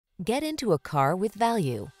Get into a car with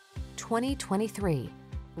value. 2023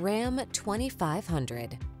 Ram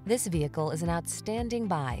 2500. This vehicle is an outstanding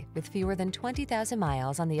buy with fewer than 20,000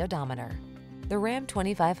 miles on the odometer. The Ram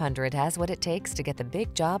 2500 has what it takes to get the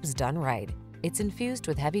big jobs done right. It's infused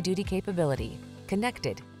with heavy-duty capability,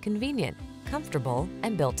 connected, convenient, comfortable,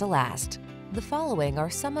 and built to last. The following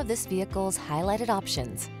are some of this vehicle's highlighted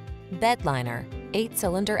options: bed liner,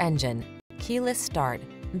 8-cylinder engine, keyless start,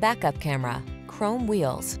 backup camera, chrome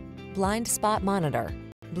wheels, blind spot monitor,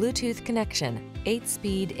 Bluetooth connection,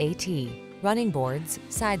 8-speed AT, running boards,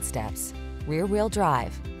 side steps, rear-wheel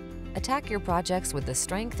drive. Attack your projects with the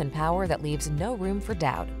strength and power that leaves no room for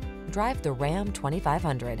doubt. Drive the Ram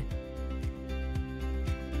 2500.